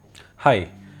Hi.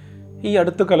 ഈ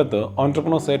അടുത്ത കാലത്ത്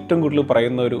ഓൺട്രപ്രണേഴ്സ് ഏറ്റവും കൂടുതൽ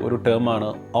പറയുന്ന ഒരു ടേമാണ്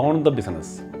ഓൺ ദ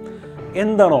ബിസിനസ്.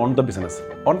 എന്താണ് on the business?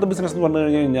 On the business എന്ന് പറഞ്ഞു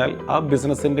കഴിഞ്ഞാൽ ആ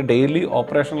ബിസിനസ്സിൻ്റെ ഡെയിലി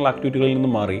ഓപ്പറേഷണൽ ആക്ടിവിറ്റികളിൽ നിന്ന്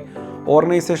മാറി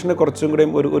ഓർഗനൈസേഷനെ കുറച്ചും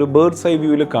കൂടെയും ഒരു ബേർഡ്സ് ഐ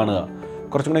വ്യൂവിൽ കാണുക,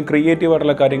 കുറച്ചും കൂടെ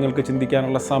ക്രിയേറ്റീവായിട്ടുള്ള കാര്യങ്ങൾക്ക്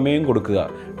ചിന്തിക്കാനുള്ള സമയം കൊടുക്കുക,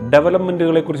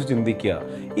 ഡെവലപ്മെൻറ്റുകളെക്കുറിച്ച് ചിന്തിക്കുക,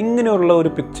 ഇങ്ങനെയുള്ള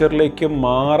ഒരു പിക്ചറിലേക്ക്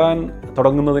മാറാൻ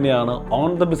തുടങ്ങുന്നതിനെയാണ്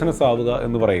ഓൺ ദ ബിസിനസ് ആവുക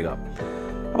എന്ന് പറയുക.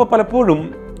 അപ്പോൾ പലപ്പോഴും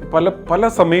പല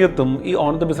സമയത്തും ഈ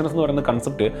ഓൺ ദ ബിസിനസ് എന്ന് പറയുന്ന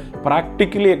കൺസെപ്റ്റ്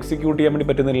പ്രാക്ടിക്കലി എക്സിക്യൂട്ട് ചെയ്യാൻ വേണ്ടി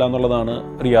പറ്റുന്നില്ല എന്നുള്ളതാണ്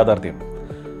ഒരു യാഥാർത്ഥ്യം.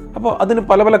 അപ്പോൾ അതിന്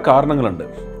പല കാരണങ്ങളുണ്ട്.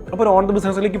 അപ്പോൾ ഒരു ഓൺ ദ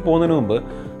ബിസിനസ്സിലേക്ക് പോകുന്നതിന് മുമ്പ്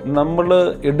നമ്മൾ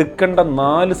എടുക്കേണ്ട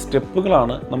 4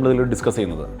 സ്റ്റെപ്പുകളാണ് നമ്മളിതിൽ ഡിസ്കസ്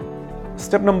ചെയ്യുന്നത്.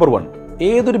 സ്റ്റെപ്പ് നമ്പർ 1,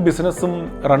 ഏതൊരു ബിസിനസ്സും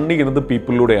റൺ ചെയ്യുന്നത്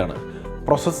പീപ്പിളിലൂടെയാണ്.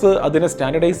 പ്രോസസ്സ് അതിനെ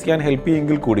സ്റ്റാൻഡർഡൈസ് ചെയ്യാൻ ഹെൽപ്പ്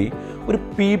ചെയ്യുമെങ്കിൽ കൂടി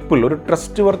ഒരു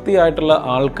ട്രസ്റ്റ് വർത്തി ആയിട്ടുള്ള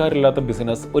ആൾക്കാരില്ലാത്ത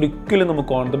ബിസിനസ് ഒരിക്കലും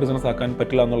നമുക്ക് ഓൺ ദ ബിസിനസ് ആക്കാൻ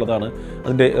പറ്റില്ല എന്നുള്ളതാണ്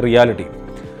അതിൻ്റെ റിയാലിറ്റി.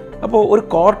 അപ്പോൾ ഒരു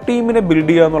കോർ ടീമിനെ ബിൽഡ്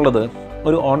ചെയ്യുക എന്നുള്ളത്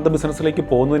ഒരു ഓൺ ദ ബിസിനസ്സിലേക്ക്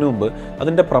പോകുന്നതിന് മുമ്പ്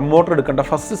അതിൻ്റെ പ്രൊമോട്ടർ എടുക്കേണ്ട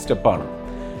ഫസ്റ്റ് സ്റ്റെപ്പാണ്.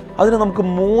 അതിന് നമുക്ക്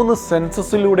 3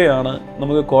 സെൻസസിലൂടെയാണ്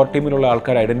നമുക്ക് കോർ ടീമിലുള്ള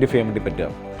ആൾക്കാരെ ഐഡൻറ്റിഫൈ ചെയ്യാൻ വേണ്ടി പറ്റുക.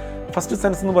 ഫസ്റ്റ്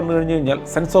സെൻസ് എന്ന് പറഞ്ഞു കഴിഞ്ഞാൽ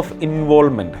സെൻസ് ഓഫ്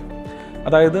ഇൻവോൾവ്മെൻറ്റ്.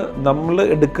 അതായത് നമ്മൾ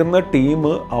എടുക്കുന്ന ടീം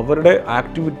അവരുടെ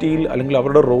ആക്ടിവിറ്റിയിൽ അല്ലെങ്കിൽ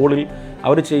അവരുടെ റോളിൽ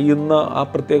അവർ ചെയ്യുന്ന ആ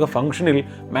പ്രത്യേക ഫംഗ്ഷനിൽ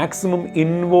മാക്സിമം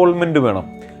ഇൻവോൾവ്മെൻറ്റ് വേണം.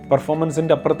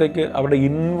 പെർഫോമൻസിൻ്റെ അപ്പുറത്തേക്ക് അവരുടെ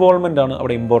ഇൻവോൾവ്മെൻ്റ് ആണ്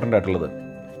അവിടെ ഇമ്പോർട്ടൻ്റ് ആയിട്ടുള്ളത്.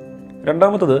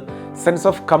 രണ്ടാമത്തത് സെൻസ്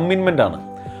ഓഫ് കമ്മിറ്റ്മെൻ്റ് ആണ്.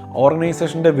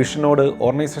 ഓർഗനൈസേഷൻ്റെ വിഷനോട്,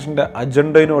 ഓർഗനൈസേഷൻ്റെ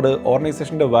അജണ്ടയിനോട്,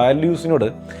 ഓർഗനൈസേഷൻ്റെ വാല്യൂസിനോട്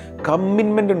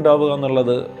കമ്മിറ്റ്മെൻറ്റ് ഉണ്ടാവുക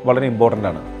എന്നുള്ളത് വളരെ ഇമ്പോർട്ടൻ്റ്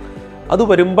ആണ്. അത്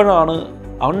വരുമ്പോഴാണ്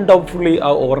അൺഡൗട്ട്ഫുള്ളി ആ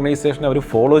ഓർഗനൈസേഷനെ അവർ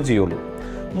ഫോളോ ചെയ്യുള്ളൂ.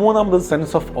 മൂന്നാമത്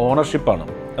സെൻസ് ഓഫ് ഓണർഷിപ്പാണ്.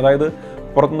 അതായത്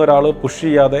പുറത്തുനിന്ന് ഒരാൾ പുഷ്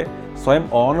ചെയ്യാതെ സ്വയം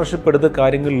ഓണർഷിപ്പ് എടുത്ത്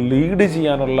കാര്യങ്ങൾ ലീഡ്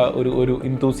ചെയ്യാനുള്ള ഒരു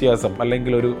ഇൻതൂസിയാസം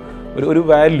അല്ലെങ്കിൽ ഒരു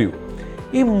വാല്യൂ.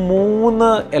 ഈ 3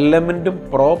 എലമെൻറ്റും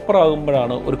പ്രോപ്പർ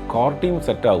ആകുമ്പോഴാണ് ഒരു കോർ ടീം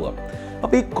സെറ്റ് ആവുക.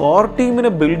 അപ്പോൾ ഈ കോർ ടീമിനെ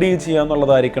ബിൽഡ് ചെയ്യുക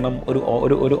എന്നുള്ളതായിരിക്കണം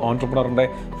ഒരു ഓൺട്രപ്രണറിൻ്റെ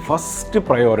ഫസ്റ്റ്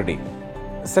പ്രയോറിറ്റി.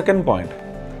 സെക്കൻഡ് പോയിന്റ്,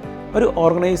 ഒരു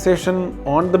ഓർഗനൈസേഷൻ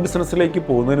ഓൺ ദ ബിസിനസ്സിലേക്ക്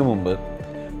പോകുന്നതിന് മുമ്പ്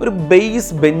ഒരു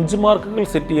ബേസ് ബെഞ്ച് മാർക്കുകൾ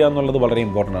സെറ്റ് ചെയ്യുക എന്നുള്ളത് വളരെ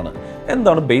ഇമ്പോർട്ടൻ്റ് ആണ്.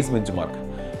 എന്താണ് base benchmark?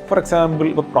 For example,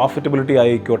 ഇപ്പോൾ പ്രോഫിറ്റബിലിറ്റി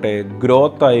ആയിക്കോട്ടെ,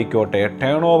 ഗ്രോത്ത് ആയിക്കോട്ടെ,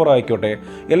 ടേൺ ഓവർ ആയിക്കോട്ടെ,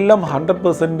 എല്ലാം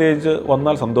 100%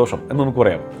 വന്നാൽ സന്തോഷം എന്ന് നമുക്ക്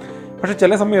പറയാം. പക്ഷേ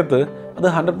ചില സമയത്ത് അത്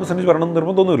 100% വരണമെന്ന്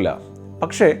നിർബന്ധമൊന്നുമില്ല.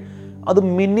 പക്ഷേ അത്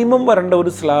മിനിമം വരേണ്ട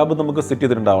ഒരു സ്ലാബ് നമുക്ക് set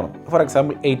ചെയ്തിട്ടുണ്ടാവണം. For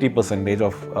example 80%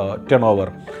 of turn over,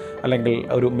 അല്ലെങ്കിൽ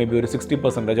may be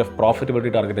 60% of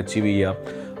profitability target achieve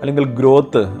ചെയ്യുക, അല്ലെങ്കിൽ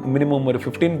growth minimum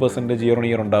 15% year on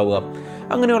year ഉണ്ടാവുക.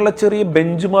 അങ്ങനെയുള്ള ചെറിയ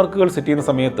ബെഞ്ച് മാർക്കുകൾ സെറ്റ് ചെയ്യുന്ന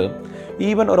സമയത്ത്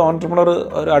ഈവൻ ഒരു ഓൺട്രപ്രണർ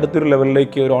അടുത്തൊരു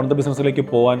ലെവലിലേക്ക് ഒരു ഓൺ ദ ബിസിനസ്സിലേക്ക്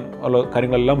പോകാൻ ഉള്ള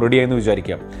കാര്യങ്ങളെല്ലാം റെഡിയായെന്ന്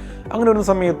വിചാരിക്കാം. അങ്ങനെ വരുന്ന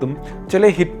സമയത്തും ചില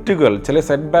ഹിറ്റുകൾ, ചില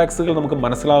സെറ്റ് ബാക്സുകൾ നമുക്ക്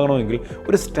മനസ്സിലാകണമെങ്കിൽ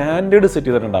ഒരു സ്റ്റാൻഡേർഡ് സെറ്റ്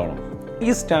ചെയ്തിട്ടുണ്ടാവണം.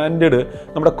 ഈ സ്റ്റാൻഡേർഡ്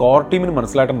നമ്മുടെ കോർ ടീമിന്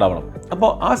മനസ്സിലായിട്ടുണ്ടാവണം. അപ്പോൾ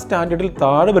ആ സ്റ്റാൻഡേർഡിൽ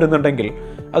താഴെ വരുന്നുണ്ടെങ്കിൽ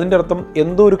അതിൻ്റെ അർത്ഥം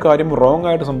എന്തോ ഒരു കാര്യം റോങ്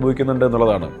ആയിട്ട് സംഭവിക്കുന്നുണ്ട്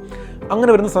എന്നുള്ളതാണ്. അങ്ങനെ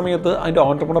വരുന്ന സമയത്ത് അതിൻ്റെ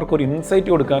ഓൺട്രപ്രണർക്ക് ഒരു ഇൻസൈറ്റ്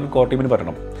കൊടുക്കാൻ കോർ ടീമിന്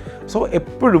പറ്റണം. സോ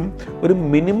എപ്പോഴും ഒരു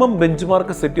മിനിമം ബെഞ്ച്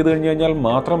മാർക്ക് സെറ്റ് ചെയ്ത് കഴിഞ്ഞാൽ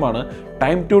മാത്രമാണ്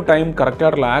ടൈം ടു ടൈം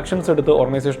കറക്റ്റായിട്ടുള്ള ആക്ഷൻസ് എടുത്ത്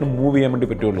ഓർഗനൈസേഷന് മൂവ് ചെയ്യാൻ വേണ്ടി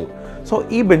പറ്റുള്ളൂ. സോ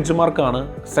ഈ ബെഞ്ച് മാർക്കാണ്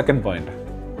സെക്കൻഡ് പോയിന്റ്.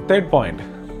 തേർഡ് പോയിന്റ്,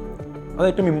 അത്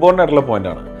ഏറ്റവും ഇമ്പോർട്ടൻ്റ് ആയിട്ടുള്ള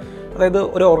പോയിൻ്റാണ്. അതായത്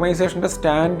ഒരു ഓർഗനൈസേഷൻ്റെ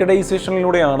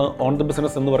സ്റ്റാൻഡർഡൈസേഷനിലൂടെയാണ് ഓൺ ദ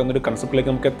ബിസിനസ് എന്ന് പറയുന്ന ഒരു കൺസെപ്റ്റിലേക്ക്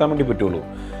നമുക്ക് എത്താൻ വേണ്ടി പറ്റുള്ളൂ.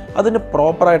 അതിന്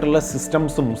പ്രോപ്പറായിട്ടുള്ള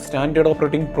സിസ്റ്റംസും സ്റ്റാൻഡേർഡ്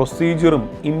ഓപ്പറേറ്റിംഗ് പ്രൊസീജിയറും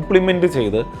ഇംപ്ലിമെൻറ്റ്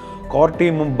ചെയ്ത് കോർ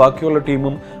ടീമും ബാക്കിയുള്ള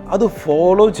ടീമും അത്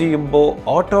ഫോളോ ചെയ്യുമ്പോൾ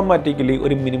ഓട്ടോമാറ്റിക്കലി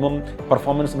ഒരു minimum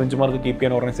performance benchmark keep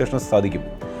ചെയ്യാൻ ഓർഗനൈസേഷന് സാധിക്കും.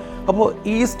 അപ്പോൾ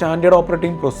ഈ സ്റ്റാൻഡേർഡ്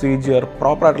ഓപ്പറേറ്റിംഗ് പ്രൊസീജിയർ,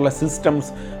 പ്രോപ്പറായിട്ടുള്ള സിസ്റ്റംസ്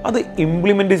അത്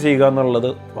ഇംപ്ലിമെൻറ്റ് ചെയ്യുക എന്നുള്ളത്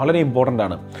വളരെ ഇമ്പോർട്ടൻ്റ്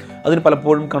ആണ്. അതിന്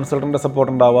പലപ്പോഴും കൺസൾട്ടൻ്റെ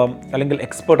സപ്പോർട്ട് ഉണ്ടാവാം, അല്ലെങ്കിൽ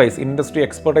ഇൻഡസ്ട്രി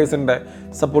എക്സ്പെർട്ടൈസിൻ്റെ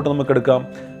സപ്പോർട്ട് നമുക്ക് എടുക്കാം.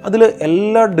 അതിൽ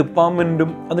എല്ലാ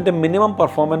ഡിപ്പാർട്ട്മെൻറ്റും അതിൻ്റെ മിനിമം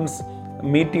പെർഫോമൻസ്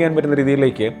മീറ്റ് ചെയ്യാൻ പറ്റുന്ന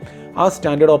രീതിയിലേക്ക് ആ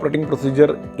സ്റ്റാൻഡേർഡ് ഓപ്പറേറ്റിംഗ് പ്രൊസീജിയർ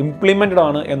ഇംപ്ലിമെൻറ്റഡ്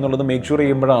ആണ് എന്നുള്ളത് മേക്ക് ഷുവർ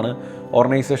ചെയ്യുമ്പോഴാണ്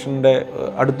ഓർഗനൈസേഷൻ്റെ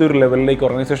അടുത്തൊരു ലെവലിലേക്ക്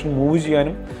ഓർഗനൈസേഷൻ മൂവ്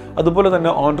ചെയ്യാനും അതുപോലെ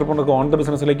തന്നെ ഓൺട്രപ്രണർക്ക് ഓൺ ദ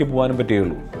ബിസിനസ്സിലേക്ക് പോകാനും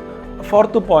പറ്റുകയുള്ളൂ.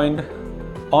 ഫോർത്ത് പോയിന്റ്,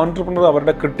 ഓൺട്രപ്രണർ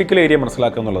അവരുടെ ക്രിട്ടിക്കൽ ഏരിയ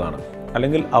മനസ്സിലാക്കുക എന്നുള്ളതാണ്,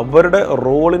 അല്ലെങ്കിൽ അവരുടെ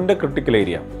റോളിൻ്റെ ക്രിട്ടിക്കൽ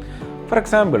ഏരിയ. ഫോർ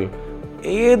എക്സാമ്പിൾ,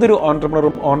 ഏതൊരു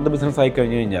ഓൺട്രപ്രണറും ഓൺ ദ ബിസിനസ് ആയി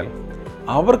കഴിഞ്ഞ് കഴിഞ്ഞാൽ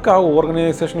അവർക്ക് ആ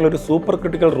ഓർഗനൈസേഷനിൽ ഒരു സൂപ്പർ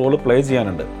ക്രിട്ടിക്കൽ റോൾ പ്ലേ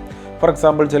ചെയ്യാനുണ്ട്. ഫോർ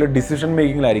എക്സാമ്പിൾ, ചില ഡിസിഷൻ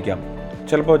മേക്കിങ്ങിലായിരിക്കാം,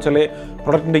 ചിലപ്പോൾ ചില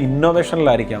പ്രൊഡക്റ്റിൻ്റെ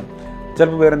ഇന്നോവേഷനിലായിരിക്കാം,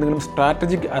 ചിലപ്പോൾ വേറെ എന്തെങ്കിലും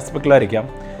സ്ട്രാറ്റജിക് ആസ്പെക്റ്റിലായിരിക്കാം.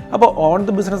 അപ്പോൾ ഓൺ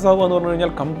ദ ബിസിനസ് ആവുക എന്ന് പറഞ്ഞു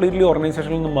കഴിഞ്ഞാൽ കംപ്ലീറ്റ്ലി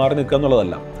ഓർഗനൈസേഷനിൽ നിന്ന് മാറി നിൽക്കുക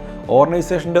എന്നുള്ളതല്ല,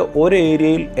 ഓർഗനൈസേഷൻ്റെ ഒരു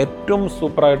ഏരിയയിൽ ഏറ്റവും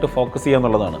സൂപ്പറായിട്ട് ഫോക്കസ് ചെയ്യുക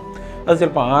എന്നുള്ളതാണ്. അത്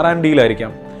ചിലപ്പോൾ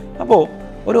R&Dയിലായിരിക്കാം. അപ്പോൾ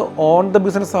ഒരു ഓൺ ദ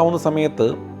ബിസിനസ് ആവുന്ന സമയത്ത്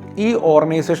ഈ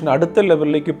ഓർഗനൈസേഷൻ അടുത്ത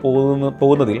ലെവലിലേക്ക്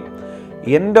പോകുന്നതിൽ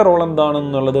എൻ്റെ റോൾ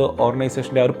എന്താണെന്നുള്ളത്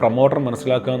ഓർഗനൈസേഷൻ്റെ ആ ഒരു പ്രൊമോട്ടർ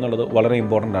മനസ്സിലാക്കുക എന്നുള്ളത് വളരെ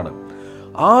ഇമ്പോർട്ടൻ്റ് ആണ്.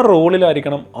 ആ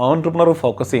റോളിലായിരിക്കണം ഓൺട്രപ്രണർ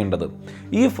ഫോക്കസ് ചെയ്യേണ്ടത്.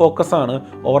 ഈ ഫോക്കസാണ്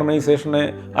ഓർഗനൈസേഷനെ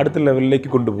അടുത്ത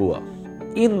ലെവലിലേക്ക് കൊണ്ടുപോവുക.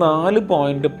 ഈ 4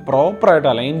 പോയിൻ്റ് പ്രോപ്പറായിട്ട്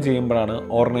അലൈൻ ചെയ്യുമ്പോഴാണ്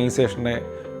ഓർഗനൈസേഷനെ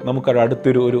നമുക്കൊരു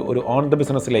അടുത്തൊരു ഓൺ ദ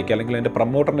ബിസിനസ്സിലേക്ക്, അല്ലെങ്കിൽ അതിൻ്റെ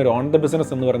പ്രൊമോട്ടറിൻ്റെ ഒരു ഓൺ ദ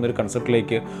ബിസിനസ് എന്ന് പറയുന്ന ഒരു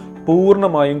കൺസെപ്റ്റിലേക്ക്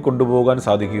പൂർണ്ണമായും കൊണ്ടുപോകാൻ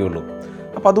സാധിക്കുകയുള്ളൂ.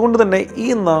 അപ്പോൾ അതുകൊണ്ട് തന്നെ ഈ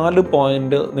 4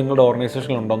 പോയിൻ്റ് നിങ്ങളുടെ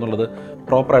ഓർഗനൈസേഷനിൽ ഉണ്ടോ എന്നുള്ളത്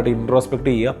പ്രോപ്പറായിട്ട് ഇൻട്രോസ്പെക്ട്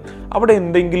ചെയ്യുക. അവിടെ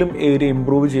എന്തെങ്കിലും ഏരിയ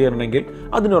ഇമ്പ്രൂവ് ചെയ്യണമെങ്കിൽ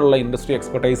അതിനുള്ള ഇൻഡസ്ട്രി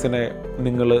എക്സ്പെർട്ടൈസിനെ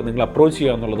നിങ്ങൾ അപ്രോച്ച്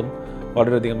ചെയ്യുക എന്നുള്ളതും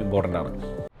വളരെയധികം ഇമ്പോർട്ടൻ്റ് ആണ്.